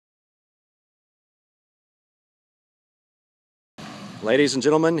Ladies and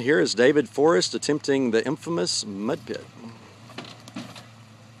gentlemen, here is David Forrest attempting the infamous mud pit.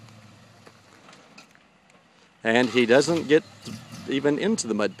 And he doesn't get even into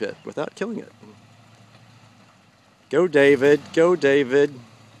the mud pit without killing it. Go David, go David.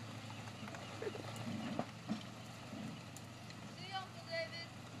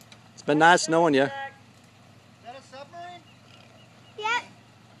 It's been nice knowing you. Is that a submarine? Yep.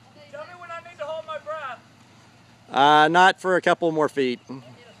 Tell me when I need to hold my breath. Not for a couple more feet. I need a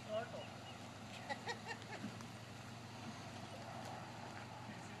snorkel.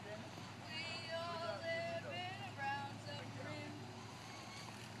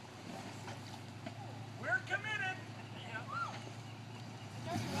 We're committed.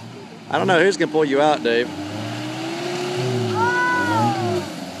 I don't know who's going to pull you out, Dave.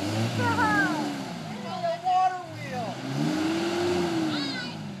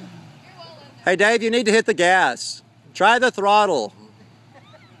 Hey Dave, you need to hit the gas. Try the throttle.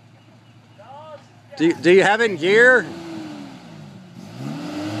 Do you have it in gear?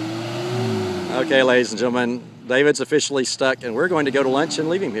 Okay, ladies and gentlemen, David's officially stuck and we're going to go to lunch and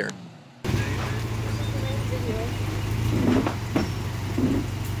leave him here.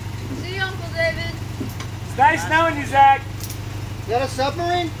 See you, Uncle David. It's nice knowing you, Zach. Is that a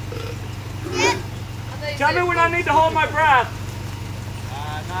submarine? Yep. Tell me when I need to hold my breath.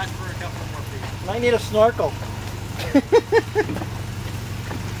 Not for a couple more feet. I need a snorkel. Can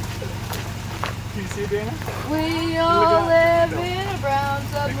you see Dana? We all live in a brown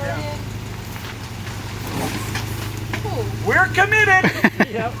submarine. Ooh. We're committed.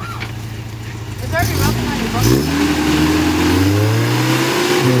 Yep. It's already rubbing on your bucket.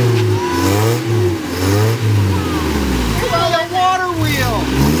 The water wheel.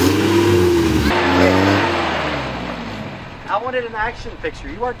 I wanted an action picture.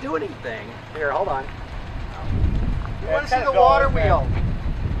 You aren't doing anything. Here, hold on. You want to see the water wheel?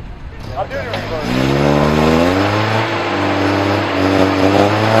 I'll do it in reverse.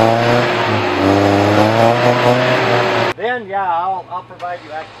 Then, yeah, I'll provide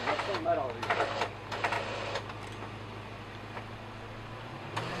you action. Let's put mud all over you.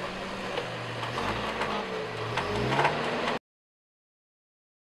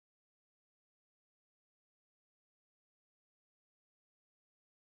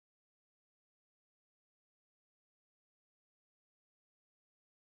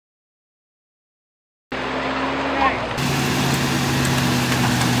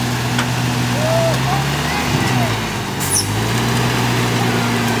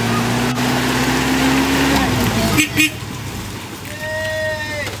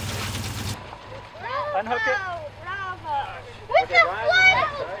 Unhook it. What's the fly?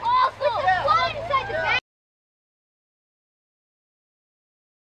 That was awesome. Fly inside the bag.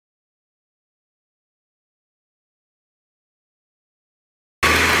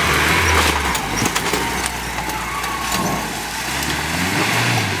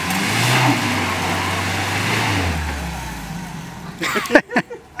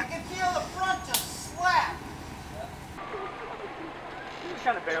 I can feel the front just slap. You're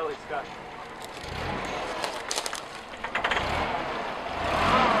kind of barely stuck.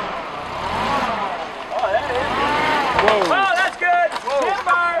 Oh, that is. Whoa. Oh, that's good.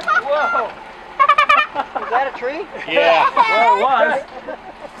 Timber. Whoa. Is that a tree? Yeah. Well, it was.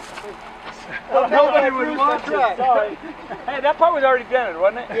 Nobody would cruise watch the truck. it. Sorry. Hey, that part was already dented,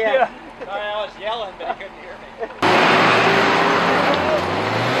 wasn't it? Yeah. Sorry, I was yelling, but he couldn't hear me.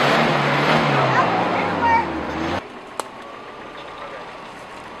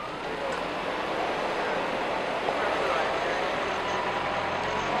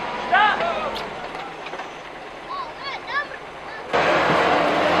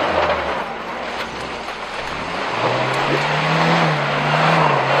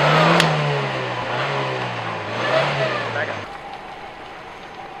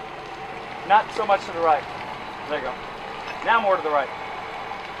 Not so much to the right. There you go. Now more to the right.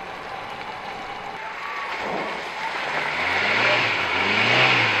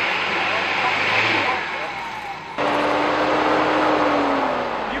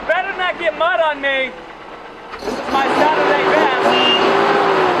 You better not get mud on me. This is my Saturday best.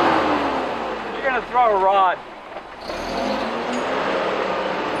 You're gonna throw a rod.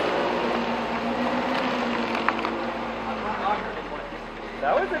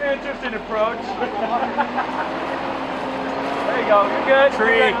 That was an interesting approach. There you go. You're good.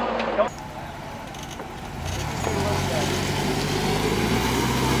 Tree. You're good. Come on.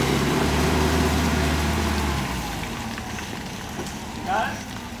 Got it?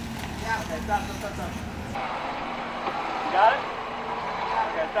 Yeah. Okay, stop. You got it?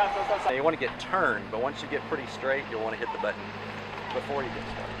 Okay, stop. You want to get turned, but once you get pretty straight, you'll want to hit the button. before you get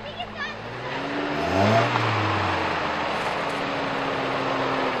started.